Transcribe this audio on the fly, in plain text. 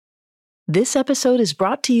This episode is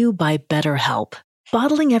brought to you by BetterHelp.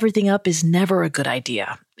 Bottling everything up is never a good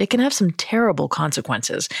idea. It can have some terrible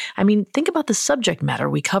consequences. I mean, think about the subject matter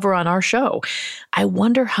we cover on our show. I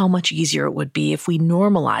wonder how much easier it would be if we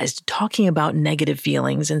normalized talking about negative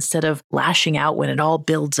feelings instead of lashing out when it all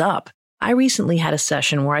builds up. I recently had a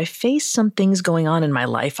session where I faced some things going on in my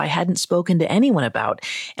life I hadn't spoken to anyone about,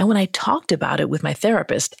 and when I talked about it with my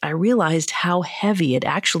therapist, I realized how heavy it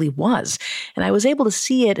actually was, and I was able to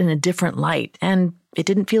see it in a different light, and it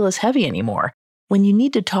didn't feel as heavy anymore. When you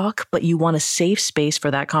need to talk, but you want a safe space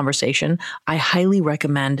for that conversation, I highly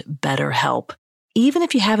recommend BetterHelp. Even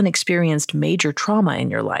if you haven't experienced major trauma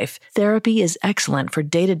in your life, therapy is excellent for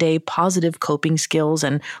day-to-day positive coping skills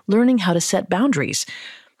and learning how to set boundaries.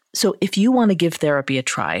 So if you want to give therapy a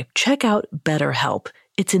try, check out BetterHelp.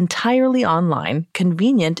 It's entirely online,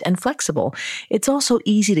 convenient, and flexible. It's also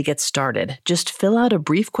easy to get started. Just fill out a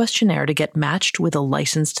brief questionnaire to get matched with a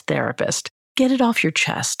licensed therapist. Get it off your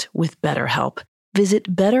chest with BetterHelp.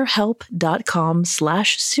 Visit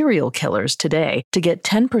betterhelp.com/serialkillers today to get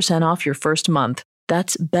 10% off your first month.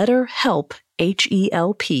 That's BetterHelp,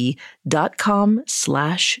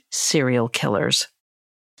 HELP.com/serialkillers.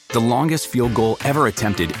 The longest field goal ever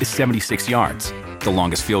attempted is 76 yards. The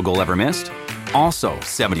longest field goal ever missed? Also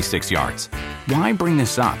 76 yards. Why bring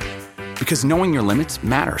this up? Because knowing your limits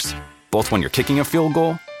matters, both when you're kicking a field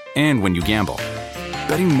goal and when you gamble.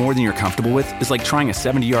 Betting more than you're comfortable with is like trying a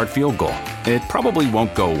 70-yard field goal. It probably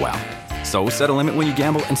won't go well. So set a limit when you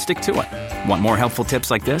gamble and stick to it. Want more helpful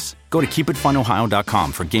tips like this? Go to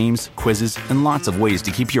keepitfunohio.com for games, quizzes, and lots of ways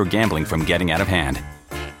to keep your gambling from getting out of hand.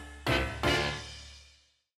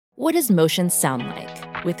 What does motion sound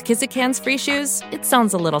like? With Kizikans free shoes, it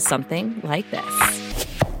sounds a little something like this.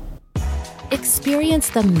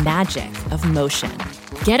 Experience the magic of motion.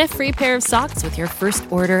 Get a free pair of socks with your first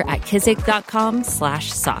order at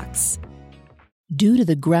kizik.com/socks. Due to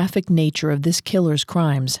the graphic nature of this killer's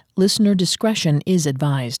crimes, listener discretion is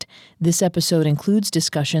advised. This episode includes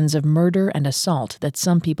discussions of murder and assault that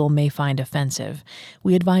some people may find offensive.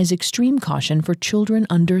 We advise extreme caution for children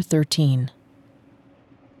under 13.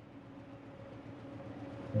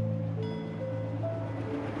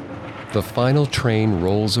 The final train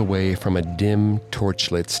rolls away from a dim,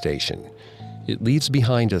 torchlit station. It leaves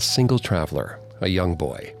behind a single traveler, a young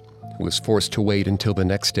boy, who is forced to wait until the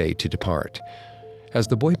next day to depart. As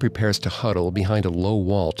the boy prepares to huddle behind a low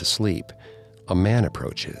wall to sleep, a man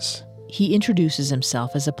approaches. He introduces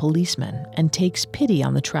himself as a policeman and takes pity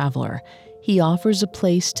on the traveler. He offers a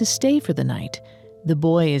place to stay for the night. The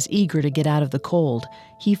boy is eager to get out of the cold.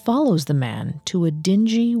 He follows the man to a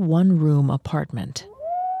dingy one-room apartment.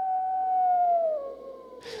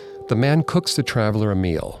 The man cooks the traveler a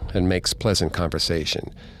meal and makes pleasant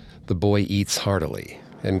conversation. The boy eats heartily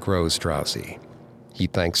and grows drowsy. He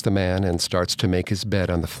thanks the man and starts to make his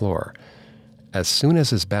bed on the floor. As soon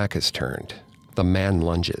as his back is turned, the man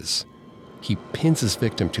lunges. He pins his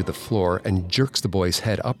victim to the floor and jerks the boy's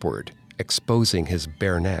head upward, exposing his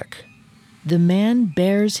bare neck. The man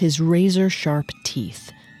bares his razor-sharp teeth.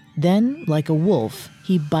 Then, like a wolf,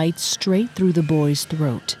 he bites straight through the boy's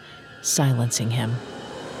throat, silencing him.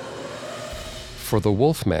 For the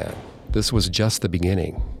Wolfman, this was just the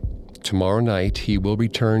beginning. Tomorrow night, he will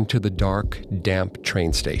return to the dark, damp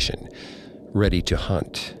train station, ready to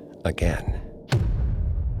hunt again.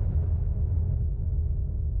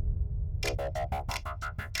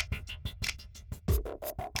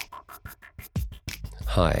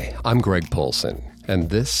 Hi, I'm Greg Polson, and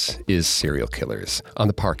this is Serial Killers on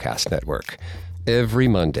the Parcast Network. Every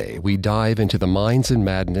Monday, we dive into the minds and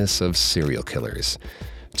madness of serial killers.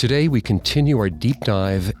 Today, we continue our deep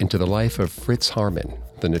dive into the life of Fritz Haarmann,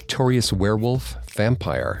 the notorious werewolf,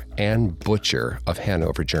 vampire, and butcher of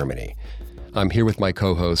Hanover, Germany. I'm here with my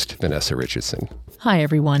co-host, Vanessa Richardson. Hi,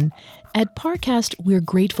 everyone. At Parcast, we're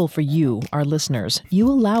grateful for you, our listeners. You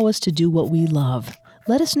allow us to do what we love.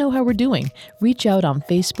 Let us know how we're doing. Reach out on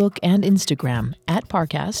Facebook and Instagram at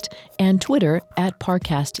Parcast and Twitter at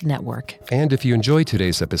Parcast Network. And if you enjoyed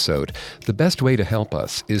today's episode, the best way to help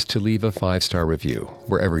us is to leave a 5-star review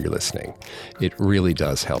wherever you're listening. It really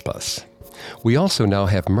does help us. We also now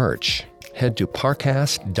have merch. Head to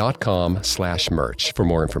parcast.com/merch for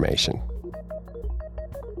more information.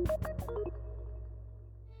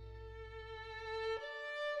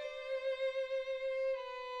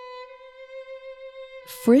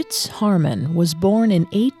 Fritz Haarmann was born in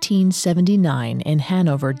 1879 in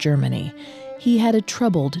Hanover, Germany. He had a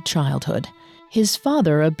troubled childhood. His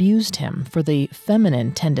father abused him for the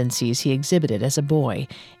feminine tendencies he exhibited as a boy,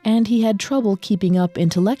 and he had trouble keeping up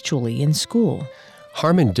intellectually in school.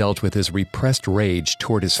 Haarmann dealt with his repressed rage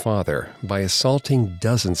toward his father by assaulting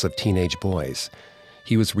dozens of teenage boys.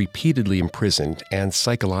 He was repeatedly imprisoned and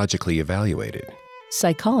psychologically evaluated.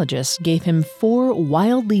 Psychologists gave him 4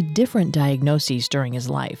 wildly different diagnoses during his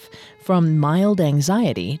life, from mild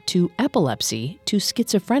anxiety to epilepsy to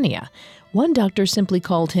schizophrenia. One doctor simply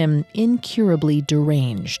called him incurably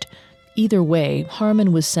deranged. Either way,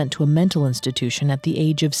 Haarmann was sent to a mental institution at the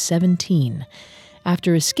age of 17.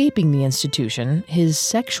 After escaping the institution, his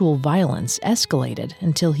sexual violence escalated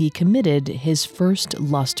until he committed his first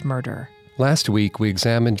lust murder. Last week, we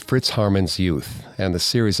examined Fritz Haarmann's youth and the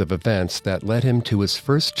series of events that led him to his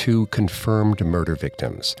first 2 confirmed murder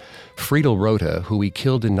victims, Friedel Rothe, who he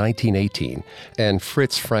killed in 1918, and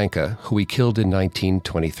Fritz Franke, who he killed in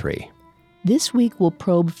 1923. This week we'll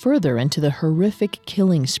probe further into the horrific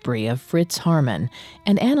killing spree of Fritz Haarmann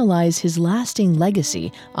and analyze his lasting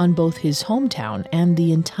legacy on both his hometown and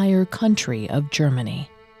the entire country of Germany.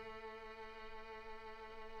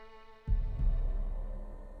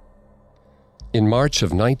 In March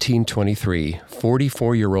of 1923,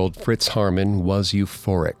 44-year-old Fritz Haarmann was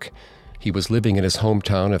euphoric. He was living in his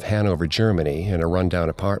hometown of Hanover, Germany, in a rundown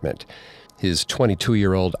apartment. His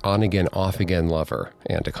 22-year-old on-again, off-again lover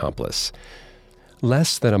and accomplice.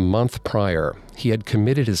 Less than a month prior, he had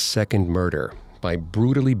committed his second murder by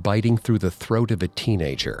brutally biting through the throat of a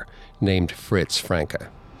teenager named Fritz Franke.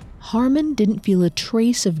 Haarmann didn't feel a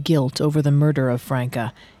trace of guilt over the murder of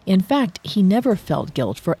Franke. In fact, he never felt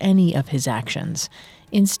guilt for any of his actions.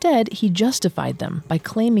 Instead, he justified them by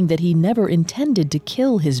claiming that he never intended to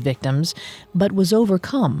kill his victims, but was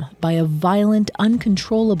overcome by a violent,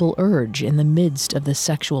 uncontrollable urge in the midst of the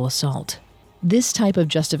sexual assault. This type of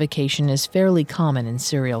justification is fairly common in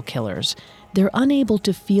serial killers. They're unable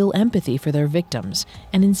to feel empathy for their victims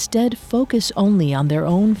and instead focus only on their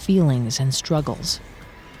own feelings and struggles.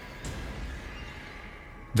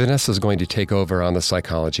 Vanessa's going to take over on the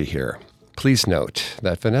psychology here. Please note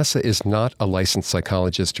that Vanessa is not a licensed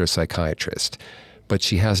psychologist or psychiatrist, but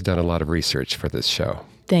she has done a lot of research for this show.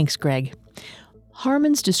 Thanks, Greg.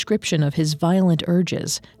 Haarmann's description of his violent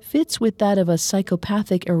urges fits with that of a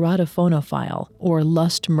psychopathic erotophonophile, or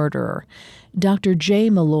lust murderer. Dr. J.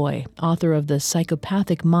 Malloy, author of The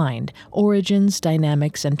Psychopathic Mind, Origins,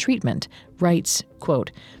 Dynamics, and Treatment, writes,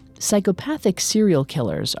 quote, "Psychopathic serial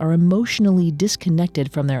killers are emotionally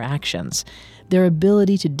disconnected from their actions. Their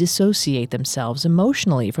ability to dissociate themselves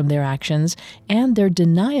emotionally from their actions and their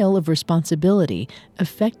denial of responsibility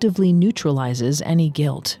effectively neutralizes any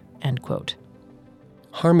guilt," end quote.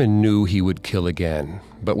 Haarmann knew he would kill again,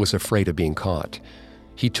 but was afraid of being caught.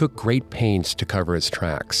 He took great pains to cover his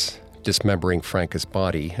tracks, dismembering Franke's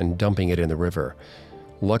body and dumping it in the river.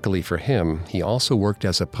 Luckily for him, he also worked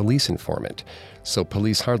as a police informant, so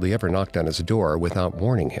police hardly ever knocked on his door without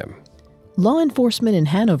warning him. Law enforcement in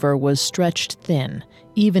Hanover was stretched thin.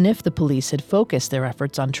 Even if the police had focused their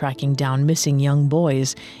efforts on tracking down missing young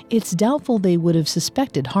boys, it's doubtful they would have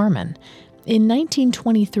suspected Haarmann. In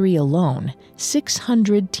 1923 alone,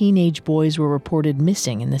 600 teenage boys were reported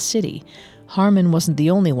missing in the city. Haarmann wasn't the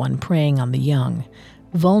only one preying on the young.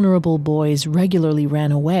 Vulnerable boys regularly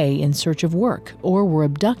ran away in search of work or were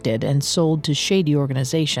abducted and sold to shady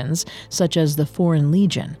organizations such as the Foreign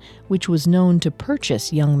Legion, which was known to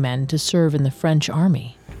purchase young men to serve in the French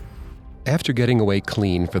army. After getting away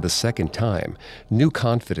clean for the second time, new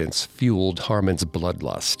confidence fueled Haarmann's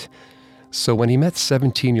bloodlust. So when he met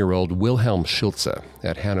 17-year-old Wilhelm Schulze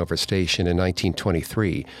at Hanover Station in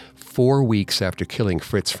 1923, 4 weeks after killing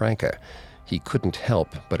Fritz Franke, he couldn't help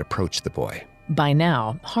but approach the boy. By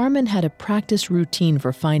now, Haarmann had a practiced routine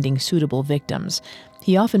for finding suitable victims.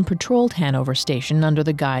 He often patrolled Hanover Station under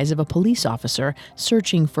the guise of a police officer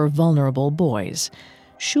searching for vulnerable boys.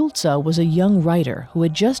 Schulze was a young writer who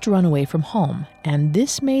had just run away from home, and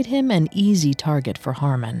this made him an easy target for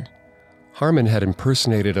Haarmann. Haarmann had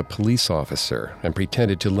impersonated a police officer and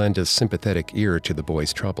pretended to lend a sympathetic ear to the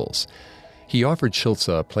boy's troubles. He offered Schulze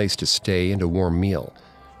a place to stay and a warm meal.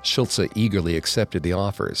 Schulze eagerly accepted the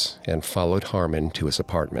offers and followed Haarmann to his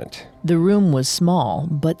apartment. The room was small,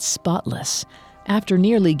 but spotless. After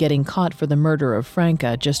nearly getting caught for the murder of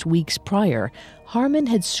Franke just weeks prior, Haarmann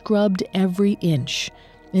had scrubbed every inch.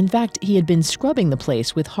 In fact, he had been scrubbing the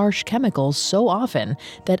place with harsh chemicals so often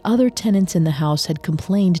that other tenants in the house had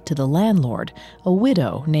complained to the landlord, a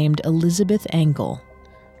widow named Elizabeth Engel.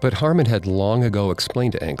 But Haarmann had long ago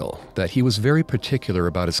explained to Engel that he was very particular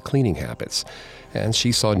about his cleaning habits, and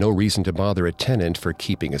she saw no reason to bother a tenant for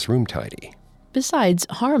keeping his room tidy. Besides,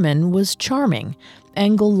 Haarmann was charming.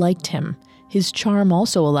 Engel liked him. His charm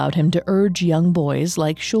also allowed him to urge young boys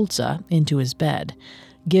like Schulze into his bed.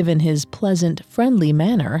 Given his pleasant, friendly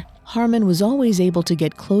manner, Haarmann was always able to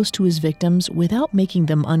get close to his victims without making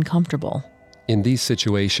them uncomfortable. In these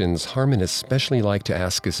situations, Haarmann especially liked to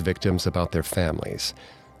ask his victims about their families.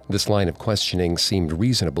 This line of questioning seemed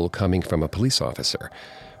reasonable coming from a police officer,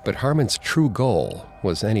 but Haarmann's true goal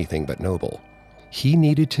was anything but noble. He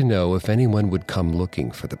needed to know if anyone would come looking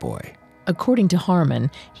for the boy. According to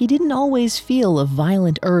Haarmann, he didn't always feel a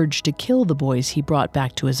violent urge to kill the boys he brought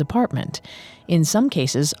back to his apartment. In some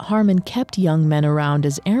cases, Haarmann kept young men around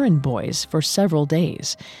as errand boys for several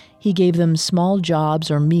days. He gave them small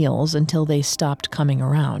jobs or meals until they stopped coming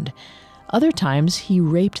around. Other times, he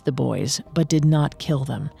raped the boys, but did not kill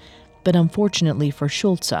them. But unfortunately for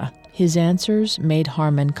Schulze, his answers made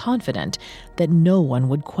Haarmann confident that no one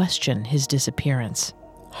would question his disappearance.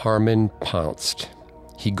 Haarmann pounced.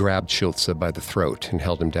 He grabbed Schulze by the throat and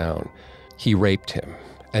held him down. He raped him,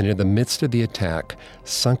 and in the midst of the attack,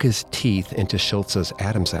 sunk his teeth into Schulze's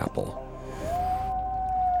Adam's apple.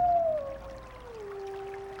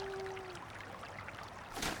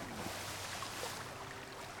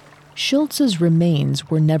 Schulze's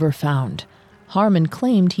remains were never found. Haarmann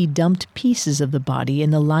claimed he dumped pieces of the body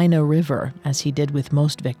in the Leine River, as he did with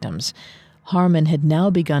most victims. Haarmann had now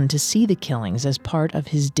begun to see the killings as part of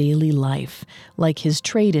his daily life, like his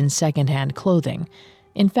trade in second-hand clothing.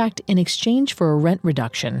 In fact, in exchange for a rent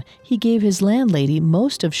reduction, he gave his landlady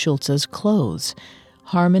most of Schulze's clothes.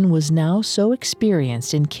 Haarmann was now so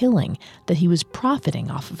experienced in killing that he was profiting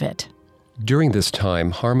off of it. During this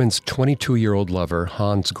time, Haarmann's 22-year-old lover,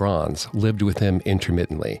 Hans Grans, lived with him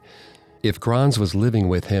intermittently. If Grans was living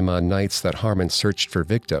with him on nights that Haarmann searched for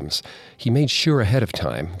victims, he made sure ahead of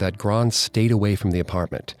time that Grans stayed away from the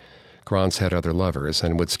apartment. Grans had other lovers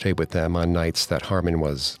and would stay with them on nights that Haarmann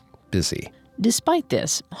was busy. Despite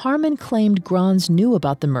this, Haarmann claimed Grans knew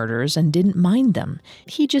about the murders and didn't mind them.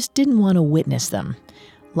 He just didn't want to witness them.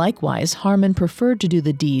 Likewise, Haarmann preferred to do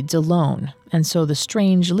the deeds alone, and so the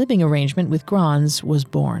strange living arrangement with Grans was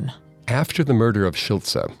born. After the murder of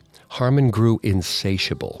Schulze, Haarmann grew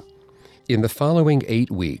insatiable. In the following 8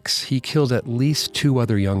 weeks, he killed at least 2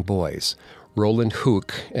 other young boys, Roland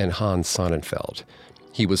Huck and Hans Sonnenfeld.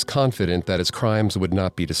 He was confident that his crimes would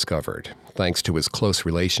not be discovered, thanks to his close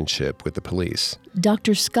relationship with the police.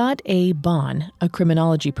 Dr. Scott A. Bond, a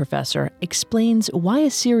criminology professor, explains why a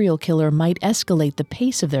serial killer might escalate the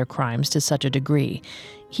pace of their crimes to such a degree.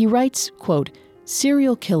 He writes, quote,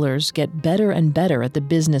 "Serial killers get better and better at the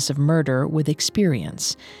business of murder with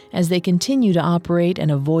experience. As they continue to operate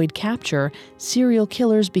and avoid capture, serial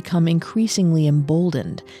killers become increasingly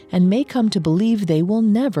emboldened and may come to believe they will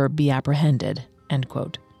never be apprehended." End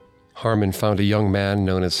quote. Haarmann found a young man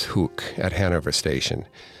known as Huck at Hanover station.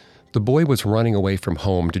 The boy was running away from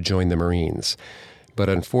home to join the Marines, but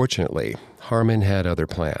unfortunately, Haarmann had other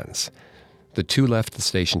plans. The two left the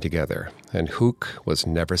station together, and Huck was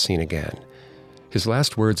never seen again. His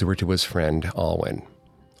last words were to his friend, Alwyn.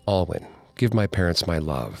 "Alwyn, give my parents my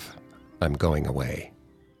love. I'm going away."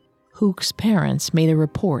 Huck's parents made a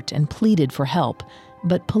report and pleaded for help,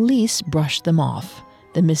 but police brushed them off.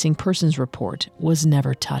 The missing persons report was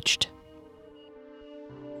never touched.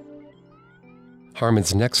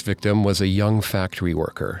 Haarmann's next victim was a young factory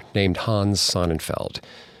worker named Hans Sonnenfeld.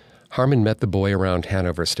 Haarmann met the boy around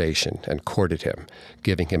Hanover station and courted him,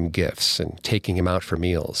 giving him gifts and taking him out for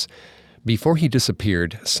meals. Before he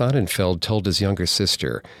disappeared, Sonnenfeld told his younger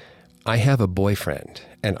sister, "I have a boyfriend,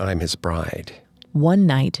 and I'm his bride." One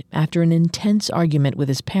night, after an intense argument with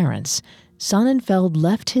his parents, Sonnenfeld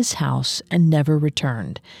left his house and never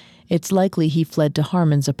returned. It's likely he fled to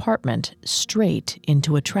Haarmann's apartment, straight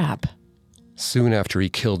into a trap. Soon after he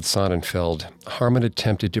killed Sonnenfeld, Haarmann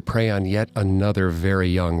attempted to prey on yet another very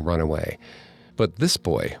young runaway. But this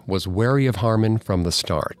boy was wary of Haarmann from the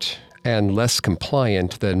start, and less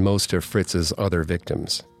compliant than most of Fritz's other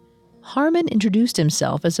victims. Haarmann introduced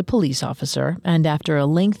himself as a police officer and, after a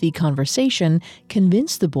lengthy conversation,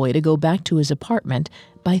 convinced the boy to go back to his apartment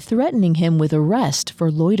by threatening him with arrest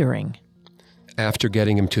for loitering. After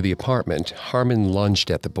getting him to the apartment, Haarmann lunged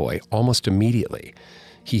at the boy almost immediately.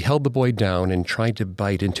 He held the boy down and tried to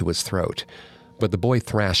bite into his throat, but the boy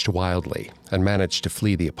thrashed wildly and managed to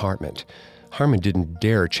flee the apartment. Haarmann didn't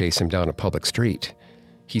dare chase him down a public street.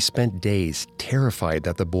 He spent days terrified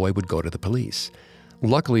that the boy would go to the police.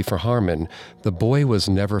 Luckily for Haarmann, the boy was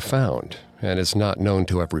never found and is not known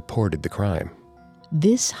to have reported the crime.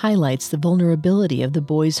 This highlights the vulnerability of the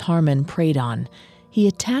boys Haarmann preyed on. He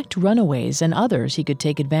attacked runaways and others he could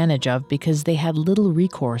take advantage of because they had little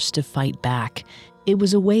recourse to fight back. It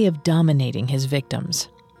was a way of dominating his victims.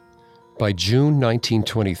 By June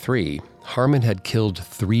 1923, Haarmann had killed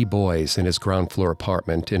 3 boys in his ground floor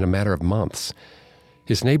apartment in a matter of months.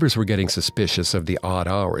 His neighbors were getting suspicious of the odd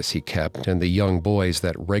hours he kept and the young boys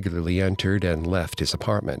that regularly entered and left his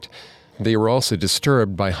apartment. They were also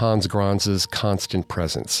disturbed by Hans Granz's constant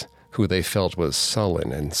presence, who they felt was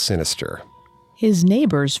sullen and sinister. His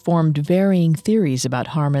neighbors formed varying theories about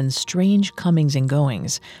Haarmann's strange comings and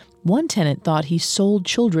goings. One tenant thought he sold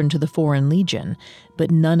children to the Foreign Legion,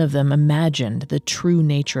 but none of them imagined the true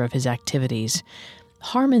nature of his activities.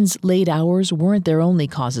 Haarmann's late hours weren't their only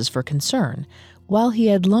causes for concern. While he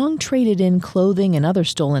had long traded in clothing and other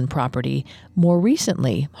stolen property, more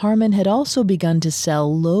recently, Haarmann had also begun to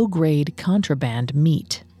sell low-grade contraband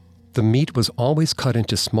meat. The meat was always cut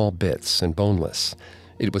into small bits and boneless.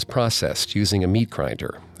 It was processed using a meat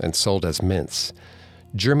grinder and sold as mince.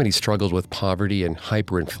 Germany struggled with poverty and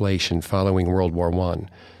hyperinflation following World War I,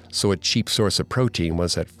 so a cheap source of protein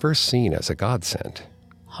was at first seen as a godsend.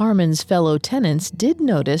 Haarmann's fellow tenants did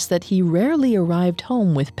notice that he rarely arrived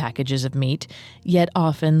home with packages of meat, yet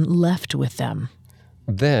often left with them.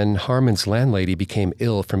 Then Haarmann's landlady became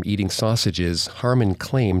ill from eating sausages Haarmann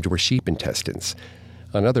claimed were sheep intestines.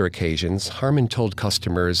 On other occasions, Haarmann told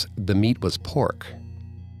customers the meat was pork.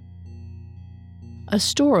 A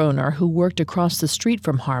store owner who worked across the street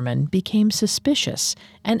from Haarmann became suspicious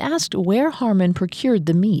and asked where Haarmann procured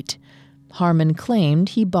the meat. Haarmann claimed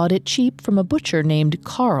he bought it cheap from a butcher named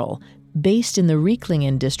Karl, based in the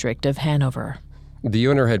Ricklingen district of Hanover. The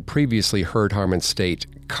owner had previously heard Haarmann state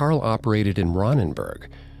Karl operated in Ronenberg.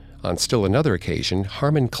 On still another occasion,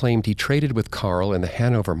 Haarmann claimed he traded with Karl in the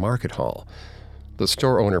Hanover market hall. The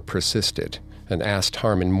store owner persisted and asked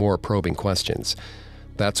Haarmann more probing questions.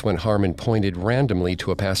 That's when Haarmann pointed randomly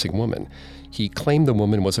to a passing woman. He claimed the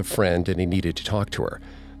woman was a friend and he needed to talk to her.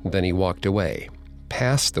 Then he walked away,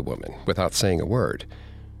 past the woman without saying a word.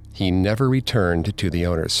 He never returned to the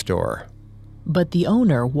owner's store. But the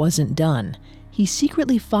owner wasn't done. He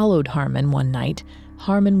secretly followed Haarmann one night.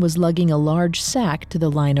 Haarmann was lugging a large sack to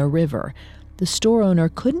the Leine River. The store owner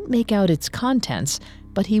couldn't make out its contents,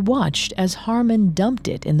 but he watched as Haarmann dumped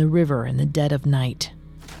it in the river in the dead of night.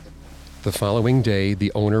 The following day,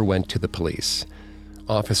 the owner went to the police.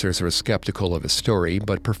 Officers were skeptical of his story,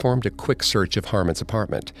 but performed a quick search of Haarmann's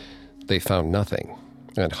apartment. They found nothing,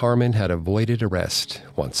 and Haarmann had avoided arrest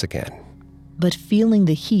once again. But feeling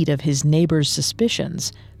the heat of his neighbor's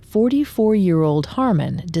suspicions, 44-year-old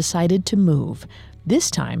Haarmann decided to move,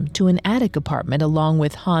 this time to an attic apartment along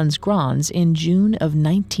with Hans Granz in June of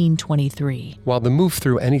 1923. While the move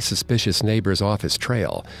threw any suspicious neighbors off his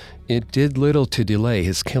trail, it did little to delay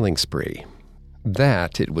his killing spree.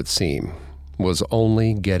 That, it would seem, was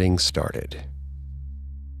only getting started.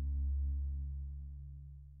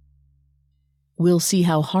 We'll see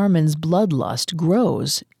how Haarmann's bloodlust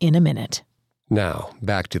grows in a minute. Now,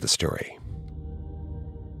 back to the story.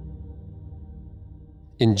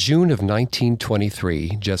 In June of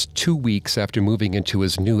 1923, just 2 weeks after moving into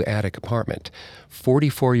his new attic apartment,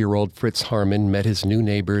 44-year-old Fritz Haarmann met his new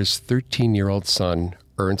neighbor's 13-year-old son,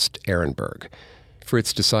 Ernst Ehrenberg.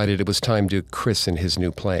 Fritz decided it was time to christen his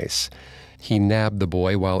new place. He nabbed the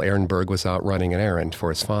boy while Ehrenberg was out running an errand for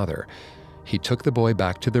his father. He took the boy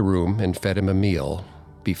back to the room and fed him a meal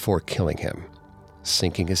before killing him,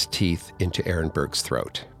 sinking his teeth into Ehrenberg's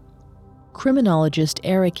throat. Criminologist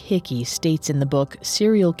Eric Hickey states in the book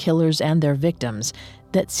Serial Killers and Their Victims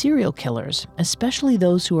that serial killers, especially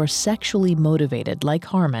those who are sexually motivated like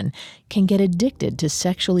Haarmann, can get addicted to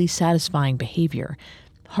sexually satisfying behavior.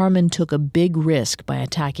 Haarmann took a big risk by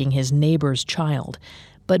attacking his neighbor's child,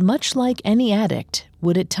 but much like any addict,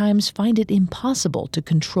 would at times find it impossible to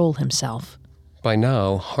control himself. By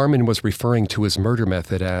now, Haarmann was referring to his murder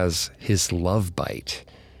method as his love bite.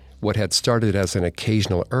 What had started as an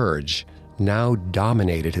occasional urge now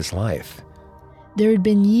dominated his life. There had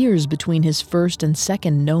been years between his first and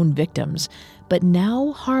second known victims, but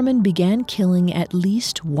now Haarmann began killing at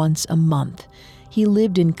least once a month. He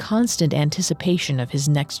lived in constant anticipation of his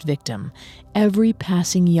next victim. Every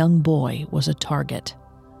passing young boy was a target.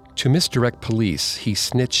 To misdirect police, he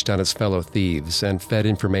snitched on his fellow thieves and fed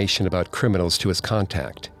information about criminals to his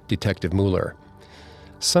contact, Detective Mueller.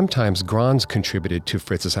 Sometimes Granz contributed to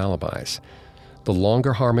Fritz's alibis. The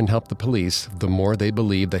longer Haarmann helped the police, the more they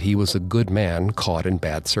believed that he was a good man caught in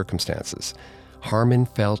bad circumstances. Haarmann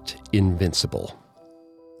felt invincible.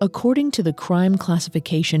 According to the Crime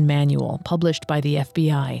Classification Manual published by the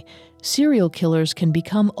FBI, serial killers can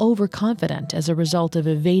become overconfident as a result of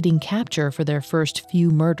evading capture for their first few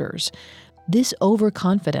murders. This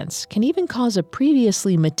overconfidence can even cause a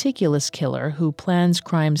previously meticulous killer who plans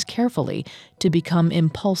crimes carefully to become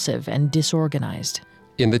impulsive and disorganized.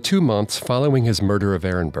 In the 2 months following his murder of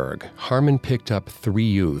Ehrenberg, Haarmann picked up 3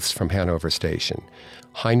 youths from Hanover Station: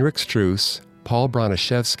 Heinrich Struss, Paul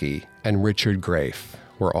Bronaszewski, and Richard Grafe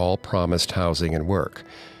were all promised housing and work.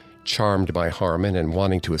 Charmed by Haarmann and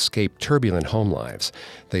wanting to escape turbulent home lives,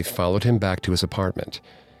 they followed him back to his apartment.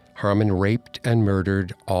 Haarmann raped and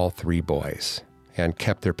murdered all 3 boys and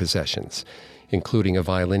kept their possessions, including a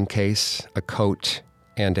violin case, a coat,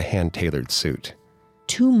 and a hand-tailored suit.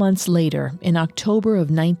 2 months later, in October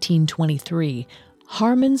of 1923,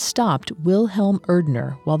 Haarmann stopped Wilhelm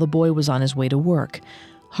Erdner while the boy was on his way to work.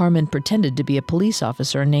 Haarmann pretended to be a police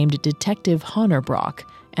officer named Detective Hanover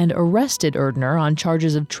and arrested Erdner on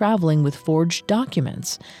charges of traveling with forged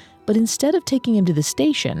documents. But instead of taking him to the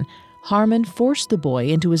station, Haarmann forced the boy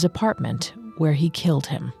into his apartment, where he killed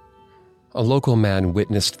him. A local man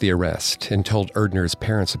witnessed the arrest and told Erdner's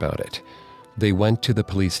parents about it. They went to the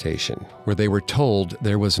police station, where they were told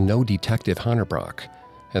there was no Detective Hanover,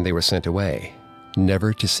 and they were sent away,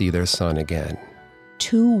 never to see their son again.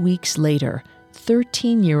 2 weeks later,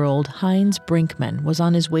 13-year-old Heinz Brinkmann was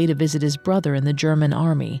on his way to visit his brother in the German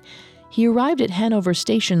army. He arrived at Hanover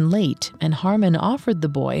Station late, and Haarmann offered the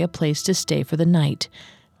boy a place to stay for the night,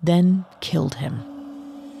 then killed him.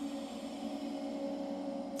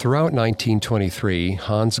 Throughout 1923,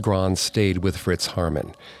 Hans Grans stayed with Fritz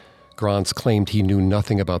Haarmann. Grans claimed he knew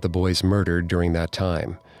nothing about the boys murdered during that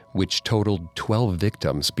time, which totaled 12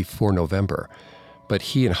 victims before November. But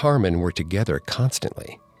he and Haarmann were together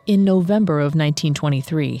constantly. In November of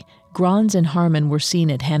 1923, Grans and Haarmann were seen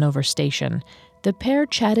at Hanover Station. The pair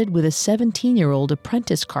chatted with a 17-year-old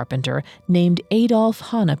apprentice carpenter named Adolf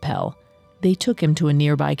Hannapel. They took him to a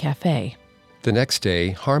nearby cafe. The next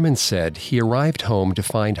day, Haarmann said he arrived home to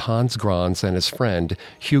find Hans Grans and his friend,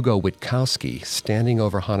 Hugo Witkowski, standing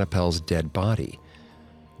over Hannapel's dead body.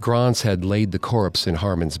 Grans had laid the corpse in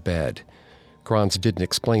Haarmann's bed. Grans didn't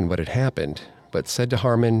explain what had happened, but said to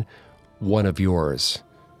Haarmann, "One of yours."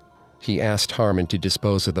 He asked Haarmann to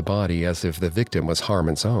dispose of the body as if the victim was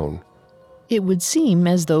Haarmann's own. It would seem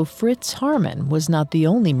as though Fritz Haarmann was not the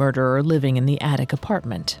only murderer living in the attic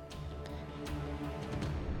apartment.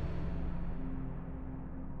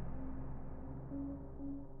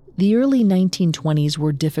 The early 1920s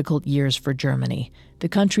were difficult years for Germany. The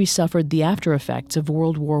country suffered the after effects of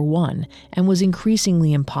World War I and was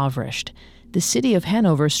increasingly impoverished. The city of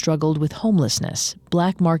Hanover struggled with homelessness,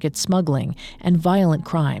 black market smuggling, and violent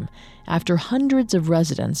crime. After hundreds of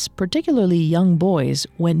residents, particularly young boys,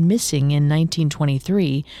 went missing in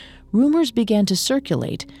 1923, rumors began to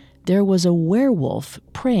circulate. There was a werewolf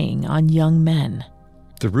preying on young men.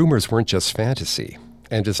 The rumors weren't just fantasy.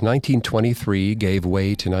 And as 1923 gave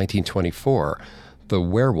way to 1924, the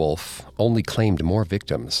werewolf only claimed more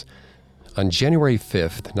victims. On January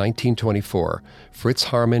 5th, 1924, Fritz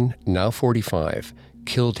Haarmann, now 45,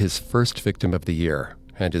 killed his first victim of the year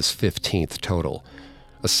and his 15th total,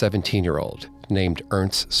 a 17-year-old named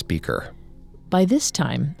Ernst Speaker. By this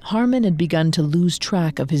time, Haarmann had begun to lose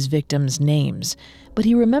track of his victims' names, but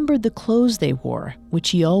he remembered the clothes they wore, which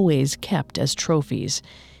he always kept as trophies.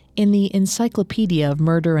 In the Encyclopedia of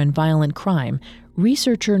Murder and Violent Crime,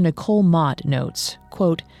 researcher Nicole Mott notes,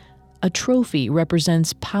 quote, "A trophy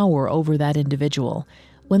represents power over that individual.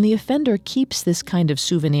 When the offender keeps this kind of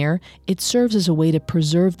souvenir, it serves as a way to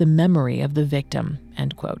preserve the memory of the victim,"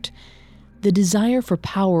 end quote. The desire for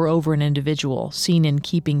power over an individual, seen in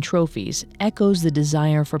keeping trophies, echoes the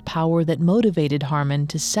desire for power that motivated Haarmann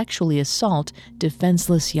to sexually assault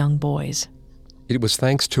defenseless young boys. It was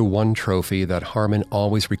thanks to one trophy that Haarmann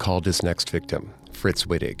always recalled his next victim, Fritz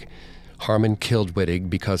Wittig. Haarmann killed Wittig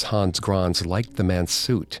because Hans Grans liked the man's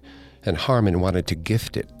suit, and Haarmann wanted to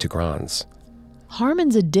gift it to Grans.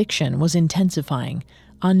 Haarmann's addiction was intensifying.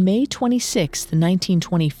 On May 26,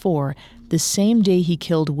 1924, the same day he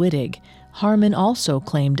killed Wittig, Haarmann also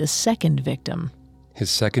claimed a second victim. His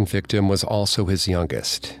second victim was also his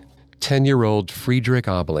youngest. 10-year-old Friedrich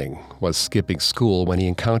Obeling was skipping school when he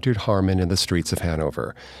encountered Haarmann in the streets of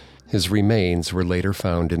Hanover. His remains were later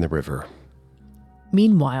found in the river.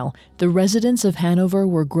 Meanwhile, the residents of Hanover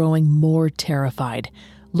were growing more terrified.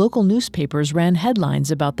 Local newspapers ran headlines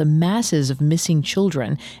about the masses of missing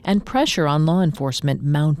children, and pressure on law enforcement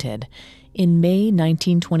mounted. In May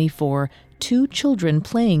 1924, 2 children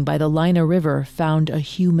playing by the Leine River found a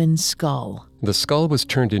human skull. The skull was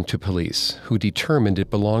turned in to police, who determined it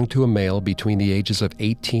belonged to a male between the ages of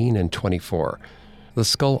 18 and 24. The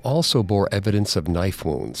skull also bore evidence of knife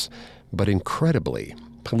wounds, but incredibly,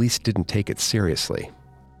 police didn't take it seriously.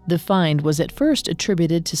 The find was at first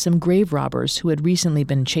attributed to some grave robbers who had recently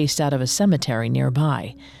been chased out of a cemetery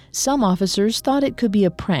nearby. Some officers thought it could be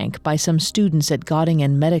a prank by some students at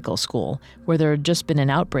Göttingen Medical School, where there had just been an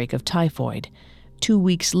outbreak of typhoid. 2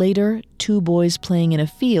 weeks later, 2 boys playing in a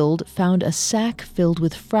field found a sack filled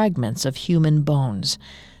with fragments of human bones.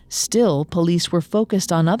 Still, police were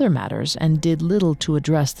focused on other matters and did little to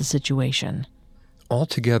address the situation.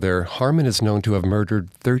 Altogether, Haarmann is known to have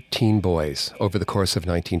murdered 13 boys over the course of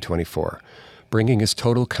 1924, bringing his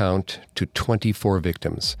total count to 24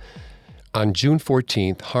 victims. On June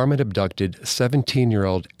 14th, Haarmann abducted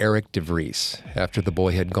 17-year-old Eric de Vries after the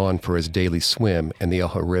boy had gone for his daily swim in the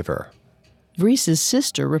Ohe River. Vries's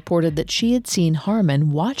sister reported that she had seen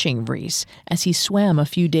Haarmann watching Vries as he swam a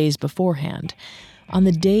few days beforehand. On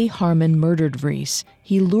the day Haarmann murdered Vries,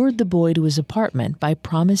 he lured the boy to his apartment by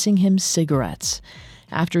promising him cigarettes.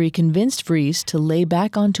 After he convinced Vries to lay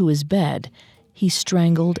back onto his bed, he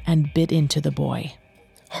strangled and bit into the boy.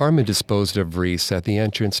 Haarmann disposed of Vries at the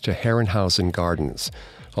entrance to Herrenhausen Gardens,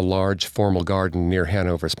 a large formal garden near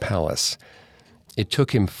Hanover's palace. It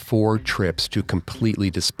took him 4 trips to completely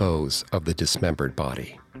dispose of the dismembered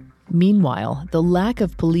body. Meanwhile, the lack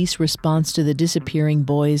of police response to the disappearing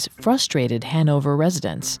boys frustrated Hanover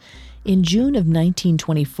residents. In June of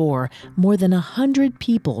 1924, more than 100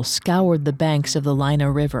 people scoured the banks of the Leine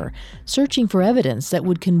River, searching for evidence that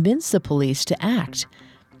would convince the police to act.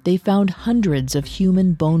 They found hundreds of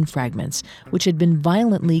human bone fragments, which had been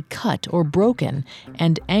violently cut or broken,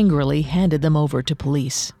 and angrily handed them over to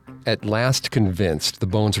police. At last convinced the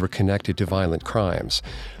bones were connected to violent crimes,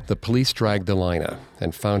 the police dragged the Leine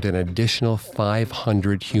and found an additional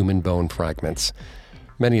 500 human bone fragments.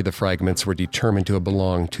 Many of the fragments were determined to have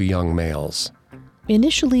belonged to young males.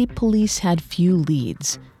 Initially, police had few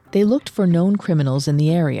leads. They looked for known criminals in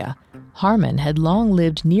the area. Haarmann had long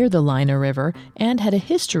lived near the Leine River and had a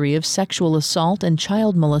history of sexual assault and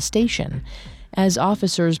child molestation. As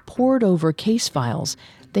officers pored over case files,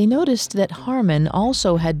 they noticed that Haarmann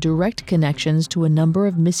also had direct connections to a number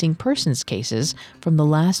of missing persons cases from the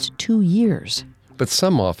last 2 years. But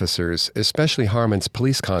some officers, especially Haarmann's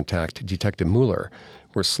police contact, Detective Mueller,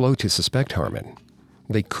 were slow to suspect Haarmann.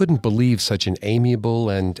 They couldn't believe such an amiable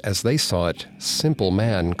and, as they saw it, simple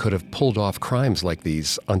man could have pulled off crimes like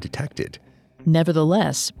these undetected.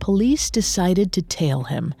 Nevertheless, police decided to tail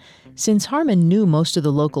him. Since Haarmann knew most of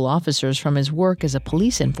the local officers from his work as a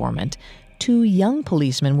police informant, 2 young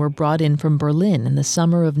policemen were brought in from Berlin in the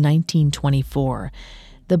summer of 1924.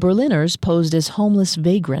 The Berliners posed as homeless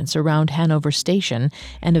vagrants around Hanover Station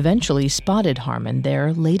and eventually spotted Haarmann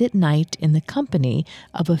there late at night in the company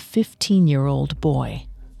of a 15-year-old boy.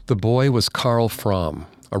 The boy was Karl Fromm,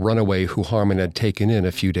 a runaway who Haarmann had taken in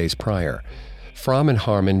a few days prior. Fromm and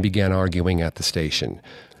Haarmann began arguing at the station.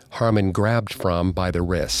 Haarmann grabbed Fromm by the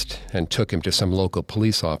wrist and took him to some local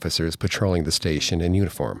police officers patrolling the station in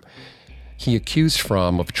uniform. He accused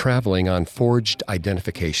Fromm of traveling on forged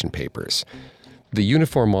identification papers. The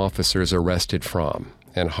uniform officers arrested Fromm,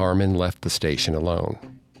 and Haarmann left the station alone.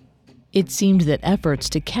 It seemed that efforts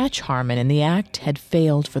to catch Haarmann in the act had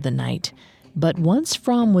failed for the night. But once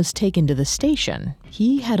Fromm was taken to the station,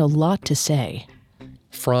 he had a lot to say.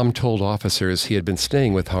 Fromm told officers he had been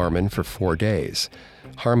staying with Haarmann for 4 days.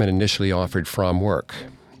 Haarmann initially offered Fromm work,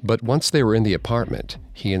 but once they were in the apartment,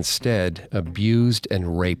 he instead abused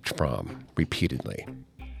and raped Fromm repeatedly.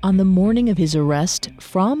 On the morning of his arrest,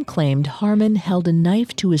 Fromm claimed Haarmann held a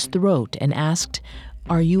knife to his throat and asked,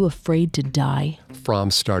 "Are you afraid to die?" Fromm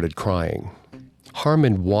started crying.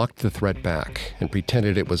 Haarmann walked the threat back and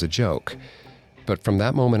pretended it was a joke, but from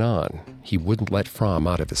that moment on, he wouldn't let Fromm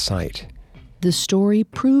out of his sight. The story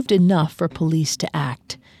proved enough for police to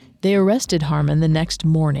act. They arrested Haarmann the next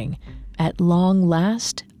morning. At long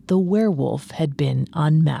last, the werewolf had been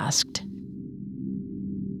unmasked.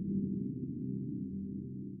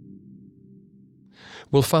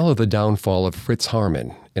 We'll follow the downfall of Fritz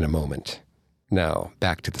Haarmann in a moment. Now,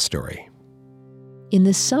 back to the story. In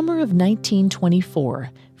the summer of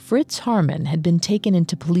 1924, Fritz Haarmann had been taken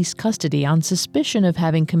into police custody on suspicion of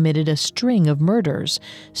having committed a string of murders,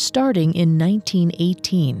 starting in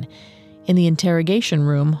 1918. In the interrogation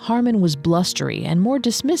room, Haarmann was blustery and more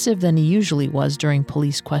dismissive than he usually was during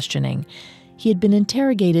police questioning. He had been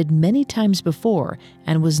interrogated many times before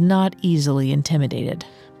and was not easily intimidated.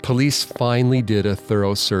 Police finally did a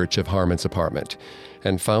thorough search of Haarmann's apartment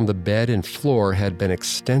and found the bed and floor had been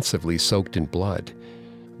extensively soaked in blood.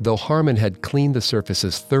 Though Haarmann had cleaned the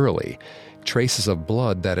surfaces thoroughly, traces of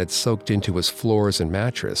blood that had soaked into his floors and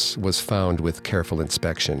mattress was found with careful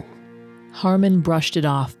inspection. Haarmann brushed it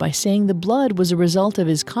off by saying the blood was a result of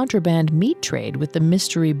his contraband meat trade with the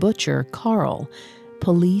mystery butcher, Karl.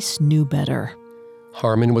 Police knew better.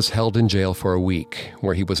 Haarmann was held in jail for a week,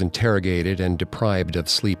 where he was interrogated and deprived of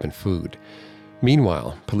sleep and food.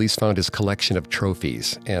 Meanwhile, police found his collection of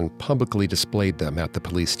trophies and publicly displayed them at the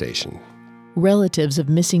police station. Relatives of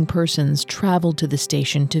missing persons traveled to the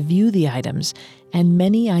station to view the items, and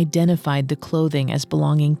many identified the clothing as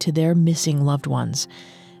belonging to their missing loved ones.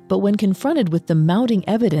 But when confronted with the mounting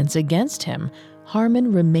evidence against him,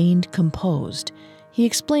 Haarmann remained composed. He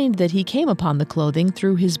explained that he came upon the clothing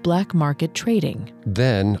through his black market trading.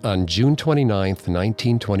 Then, on June 29,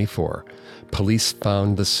 1924, police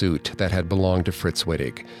found the suit that had belonged to Fritz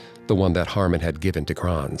Wittig, the one that Haarmann had given to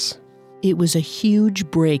Grans. It was a huge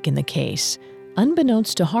break in the case.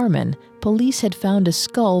 Unbeknownst to Haarmann, police had found a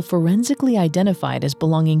skull forensically identified as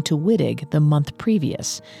belonging to Wittig the month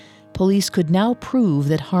previous. Police could now prove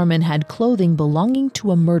that Haarmann had clothing belonging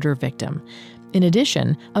to a murder victim. In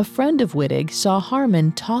addition, a friend of Wittig saw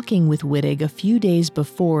Haarmann talking with Wittig a few days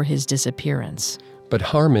before his disappearance. But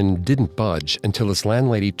Haarmann didn't budge until his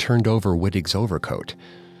landlady turned over Wittig's overcoat.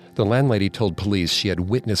 The landlady told police she had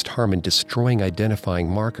witnessed Haarmann destroying identifying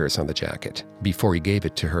markers on the jacket before he gave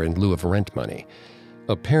it to her in lieu of rent money.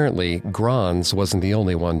 Apparently, Grans wasn't the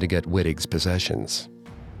only one to get Wittig's possessions.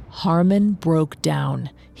 Haarmann broke down.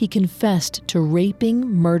 He confessed to raping,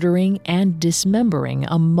 murdering, and dismembering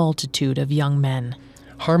a multitude of young men.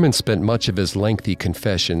 Haarmann spent much of his lengthy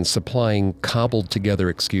confession supplying cobbled-together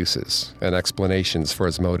excuses and explanations for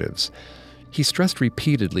his motives. He stressed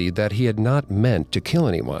repeatedly that he had not meant to kill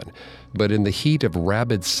anyone, but in the heat of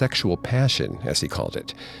rabid sexual passion, as he called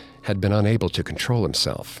it, had been unable to control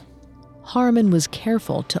himself. Haarmann was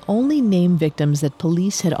careful to only name victims that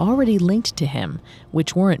police had already linked to him,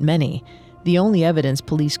 which weren't many. The only evidence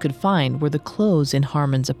police could find were the clothes in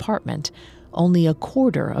Haarmann's apartment. Only a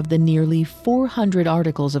quarter of the nearly 400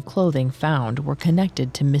 articles of clothing found were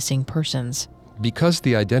connected to missing persons. Because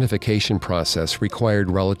the identification process required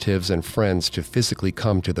relatives and friends to physically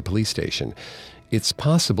come to the police station, it's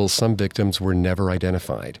possible some victims were never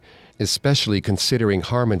identified, especially considering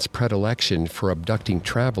Haarmann's predilection for abducting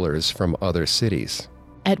travelers from other cities.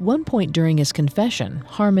 At one point during his confession,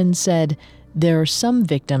 Haarmann said, "There are some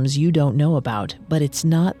victims you don't know about, but it's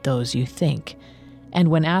not those you think." And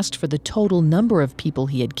when asked for the total number of people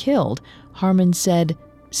he had killed, Haarmann said,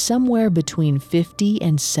 "Somewhere between 50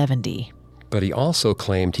 and 70. But he also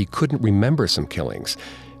claimed he couldn't remember some killings,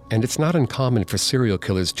 and it's not uncommon for serial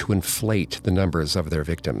killers to inflate the numbers of their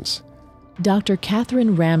victims. Dr.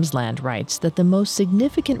 Catherine Ramsland writes that the most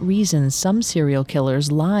significant reason some serial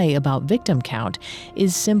killers lie about victim count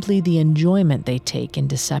is simply the enjoyment they take in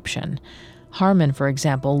deception. Haarmann, for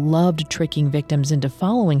example, loved tricking victims into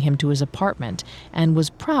following him to his apartment and was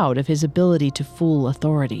proud of his ability to fool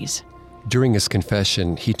authorities. During his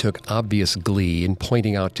confession, he took obvious glee in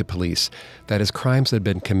pointing out to police that his crimes had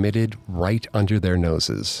been committed right under their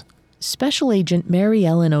noses. Special Agent Mary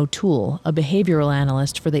Ellen O'Toole, a behavioral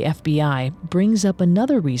analyst for the FBI, brings up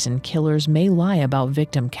another reason killers may lie about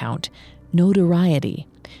victim count: notoriety.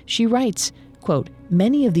 She writes, quote,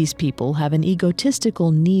 "Many of these people have an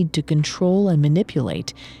egotistical need to control and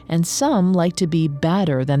manipulate, and some like to be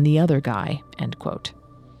badder than the other guy," end quote.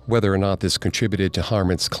 Whether or not this contributed to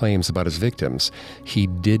Haarmann's claims about his victims, he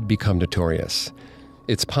did become notorious.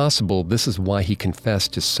 It's possible this is why he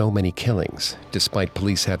confessed to so many killings, despite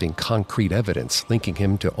police having concrete evidence linking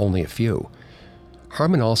him to only a few.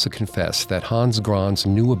 Haarmann also confessed that Hans Grans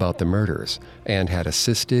knew about the murders and had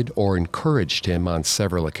assisted or encouraged him on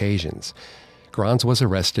several occasions. Grans was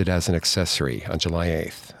arrested as an accessory on July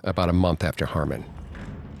 8th, about a month after Haarmann.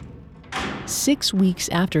 6 weeks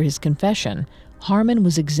after his confession, Haarmann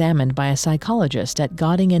was examined by a psychologist at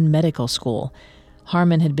Göttingen Medical School.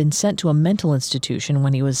 Haarmann had been sent to a mental institution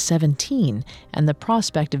when he was 17, and the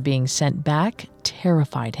prospect of being sent back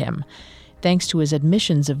terrified him. Thanks to his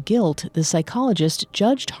admissions of guilt, the psychologist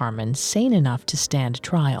judged Haarmann sane enough to stand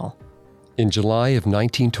trial. In July of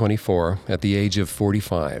 1924, at the age of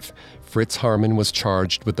 45, Fritz Haarmann was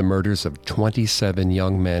charged with the murders of 27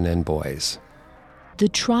 young men and boys. The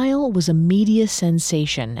trial was a media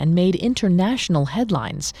sensation and made international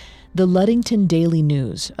headlines. The Ludington Daily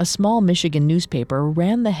News, a small Michigan newspaper,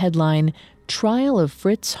 ran the headline, "Trial of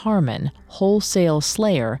Fritz Haarmann, Wholesale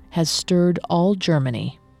Slayer, has stirred all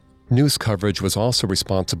Germany." News coverage was also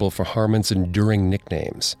responsible for Haarmann's enduring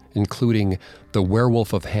nicknames, including the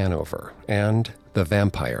Werewolf of Hanover and the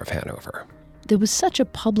Vampire of Hanover. There was such a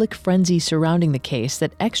public frenzy surrounding the case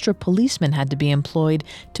that extra policemen had to be employed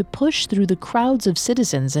to push through the crowds of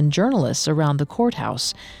citizens and journalists around the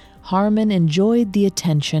courthouse. Haarmann enjoyed the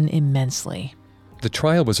attention immensely. The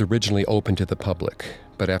trial was originally open to the public,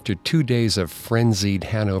 but after 2 days of frenzied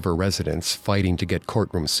Hanover residents fighting to get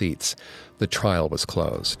courtroom seats, the trial was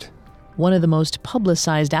closed. One of the most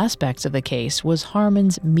publicized aspects of the case was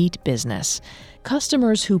Haarmann's meat business.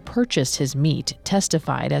 Customers who purchased his meat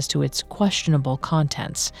testified as to its questionable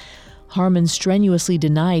contents. Haarmann strenuously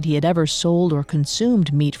denied he had ever sold or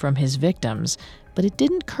consumed meat from his victims, but it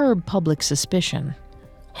didn't curb public suspicion.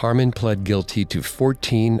 Haarmann pled guilty to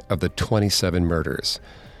 14 of the 27 murders.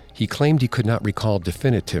 He claimed he could not recall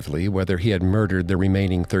definitively whether he had murdered the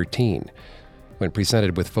remaining 13. When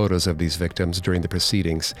presented with photos of these victims during the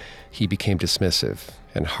proceedings, he became dismissive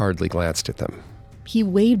and hardly glanced at them. He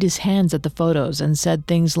waved his hands at the photos and said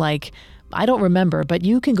things like, "I don't remember, but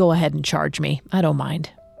you can go ahead and charge me. I don't mind."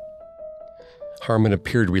 Haarmann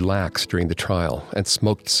appeared relaxed during the trial and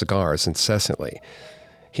smoked cigars incessantly.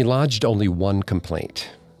 He lodged only one complaint,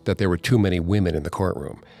 that there were too many women in the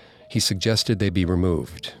courtroom. He suggested they be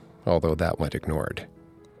removed, although that went ignored.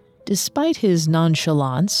 Despite his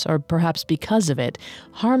nonchalance, or perhaps because of it,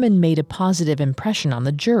 Haarmann made a positive impression on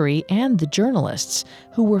the jury and the journalists,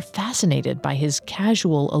 who were fascinated by his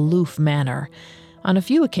casual, aloof manner. On a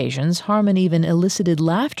few occasions, Haarmann even elicited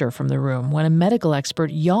laughter from the room when a medical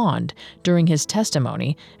expert yawned during his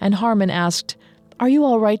testimony, and Haarmann asked, "Are you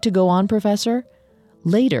all right to go on, Professor?"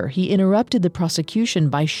 Later, he interrupted the prosecution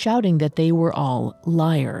by shouting that they were all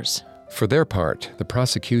liars. For their part, the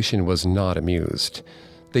prosecution was not amused.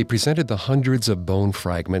 They presented the hundreds of bone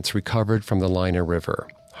fragments recovered from the Lina River,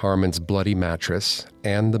 Haarmann's bloody mattress,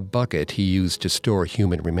 and the bucket he used to store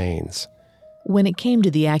human remains. When it came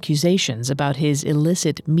to the accusations about his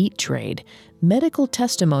illicit meat trade, medical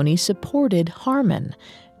testimony supported Haarmann.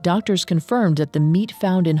 Doctors confirmed that the meat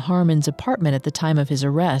found in Haarmann's apartment at the time of his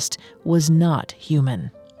arrest was not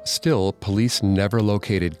human. Still, police never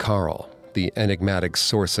located Carl, the enigmatic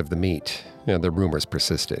source of the meat, and the rumors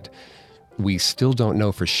persisted. We still don't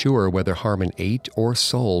know for sure whether Haarmann ate or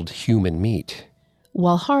sold human meat.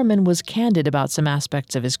 While Haarmann was candid about some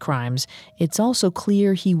aspects of his crimes, it's also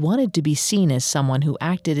clear he wanted to be seen as someone who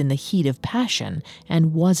acted in the heat of passion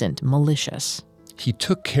and wasn't malicious. He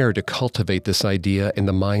took care to cultivate this idea in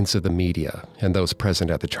the minds of the media and those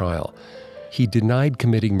present at the trial. He denied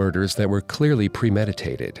committing murders that were clearly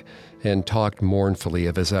premeditated and talked mournfully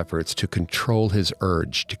of his efforts to control his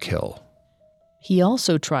urge to kill. He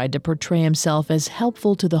also tried to portray himself as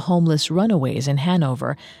helpful to the homeless runaways in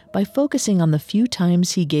Hanover by focusing on the few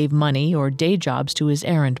times he gave money or day jobs to his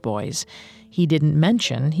errand boys. He didn't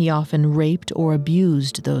mention he often raped or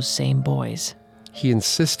abused those same boys. He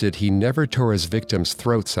insisted he never tore his victims'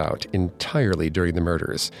 throats out entirely during the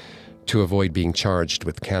murders to avoid being charged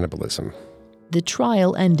with cannibalism. The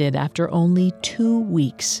trial ended after only 2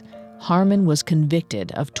 weeks. Haarmann was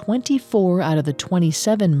convicted of 24 out of the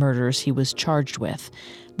 27 murders he was charged with.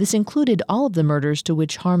 This included all of the murders to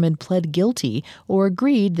which Haarmann pled guilty or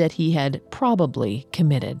agreed that he had probably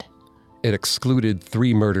committed. It excluded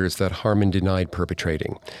 3 murders that Haarmann denied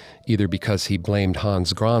perpetrating, either because he blamed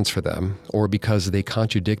Hans Grans for them or because they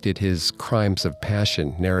contradicted his crimes of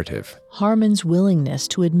passion narrative. Haarmann's willingness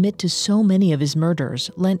to admit to so many of his murders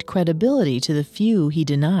lent credibility to the few he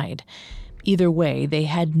denied. Either way, they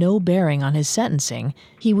had no bearing on his sentencing.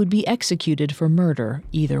 He would be executed for murder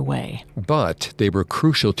either way. But they were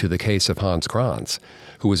crucial to the case of Hans Grans,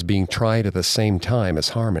 who was being tried at the same time as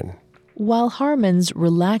Haarmann. While Haarmann's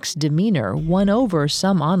relaxed demeanor won over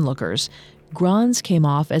some onlookers, Grans came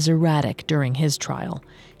off as erratic during his trial.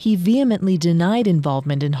 He vehemently denied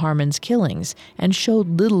involvement in Haarmann's killings and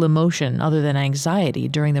showed little emotion other than anxiety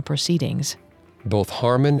during the proceedings. Both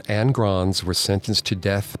Haarmann and Grans were sentenced to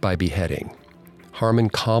death by beheading.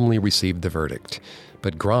 Haarmann calmly received the verdict,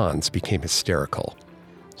 but Grans became hysterical.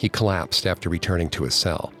 He collapsed after returning to his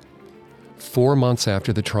cell. 4 months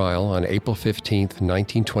after the trial, on April 15,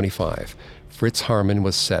 1925, Fritz Haarmann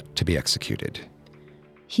was set to be executed.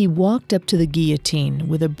 He walked up to the guillotine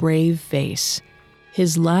with a brave face.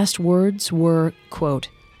 His last words were, quote,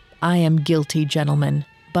 "I am guilty, gentlemen,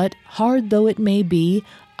 but hard though it may be,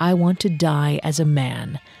 I want to die as a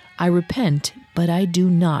man. I repent, but I do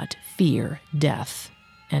not fear death."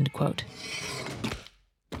 End quote.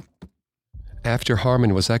 After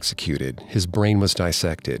Haarmann was executed, his brain was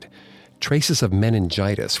dissected. Traces of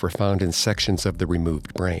meningitis were found in sections of the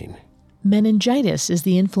removed brain. Meningitis is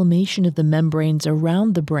the inflammation of the membranes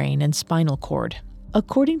around the brain and spinal cord.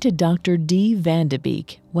 According to Dr. D. Van de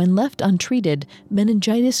Beek, when left untreated,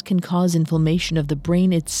 meningitis can cause inflammation of the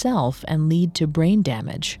brain itself and lead to brain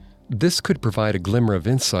damage. This could provide a glimmer of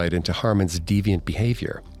insight into Haarmann's deviant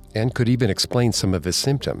behavior and could even explain some of his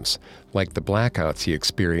symptoms, like the blackouts he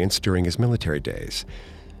experienced during his military days.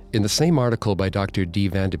 In the same article by Dr. D.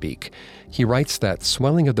 Van de Beek, he writes that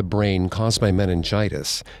swelling of the brain caused by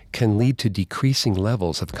meningitis can lead to decreasing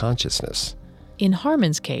levels of consciousness. In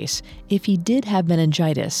Haarmann's case, if he did have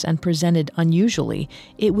meningitis and presented unusually,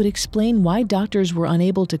 it would explain why doctors were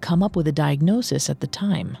unable to come up with a diagnosis at the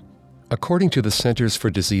time. According to the Centers for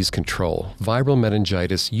Disease Control, viral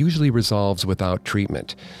meningitis usually resolves without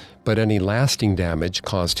treatment, but any lasting damage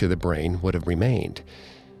caused to the brain would have remained.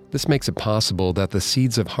 This makes it possible that the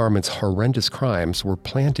seeds of Haarmann's horrendous crimes were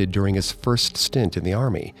planted during his first stint in the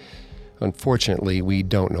Army. Unfortunately, we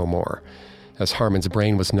don't know more, as Haarmann's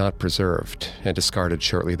brain was not preserved and discarded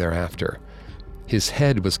shortly thereafter. His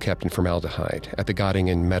head was kept in formaldehyde at the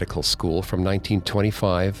Göttingen Medical School from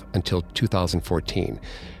 1925 until 2014,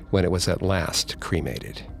 when it was at last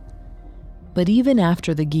cremated. But even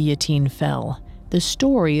after the guillotine fell, the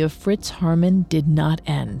story of Fritz Haarmann did not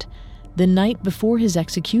end. The night before his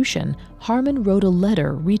execution, Haarmann wrote a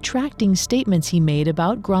letter retracting statements he made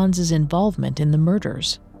about Granz's involvement in the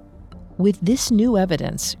murders. With this new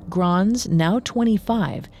evidence, Granz, now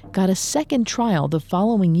 25, got a second trial the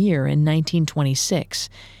following year in 1926.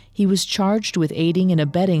 He was charged with aiding and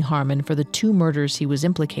abetting Haarmann for the 2 murders he was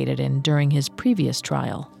implicated in during his previous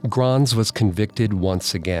trial. Granz was convicted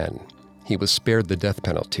once again. He was spared the death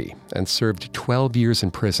penalty and served 12 years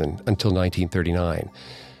in prison until 1939.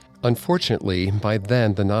 Unfortunately, by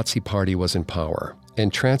then the Nazi Party was in power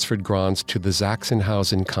and transferred Granz to the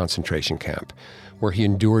Sachsenhausen concentration camp, where he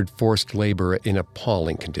endured forced labor in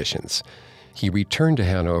appalling conditions. He returned to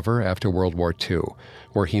Hanover after World War II,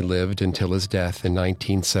 where he lived until his death in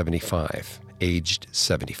 1975, aged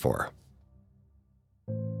 74.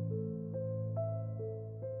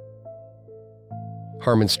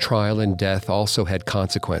 Haarmann's trial and death also had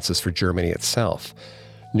consequences for Germany itself.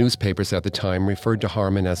 Newspapers at the time referred to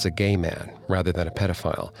Haarmann as a gay man rather than a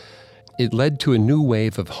pedophile. It led to a new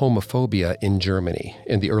wave of homophobia in Germany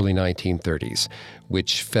in the early 1930s,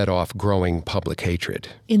 which fed off growing public hatred.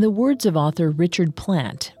 In the words of author Richard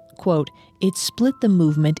Plant, quote, "It split the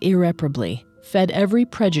movement irreparably, fed every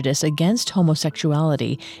prejudice against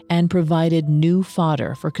homosexuality, and provided new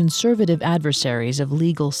fodder for conservative adversaries of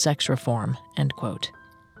legal sex reform," end quote.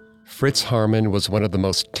 Fritz Haarmann was one of the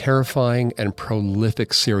most terrifying and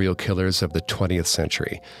prolific serial killers of the 20th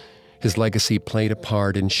century. His legacy played a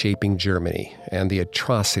part in shaping Germany, and the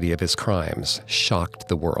atrocity of his crimes shocked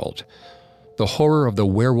the world. The horror of the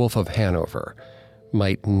Werewolf of Hanover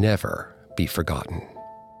might never be forgotten.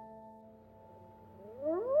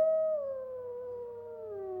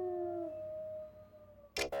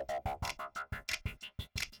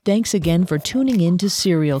 Thanks again for tuning in to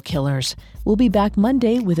Serial Killers. We'll be back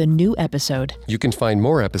Monday with a new episode. You can find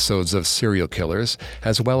more episodes of Serial Killers,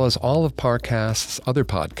 as well as all of Parcast's other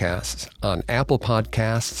podcasts, on Apple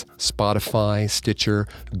Podcasts, Spotify, Stitcher,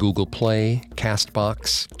 Google Play,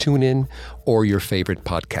 CastBox, TuneIn, or your favorite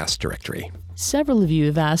podcast directory. Several of you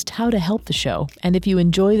have asked how to help the show, and if you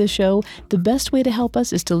enjoy the show, the best way to help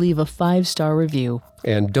us is to leave a 5-star review.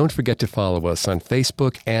 And don't forget to follow us on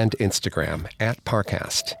Facebook and Instagram at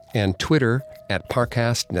Parcast, and Twitter at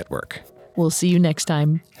Parcast Network. We'll see you next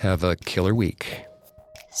time. Have a killer week.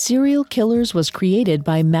 Serial Killers was created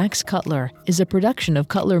by Max Cutler, is a production of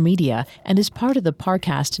Cutler Media, and is part of the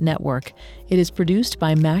Parcast Network. It is produced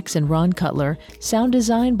by Max and Ron Cutler, sound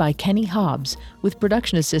design by Kenny Hobbs, with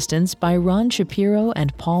production assistance by Ron Shapiro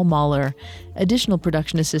and Paul Mahler. Additional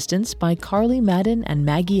production assistance by Carly Madden and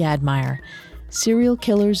Maggie Admire. Serial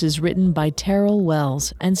Killers is written by Terrell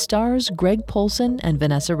Wells and stars Greg Polson and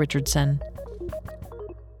Vanessa Richardson.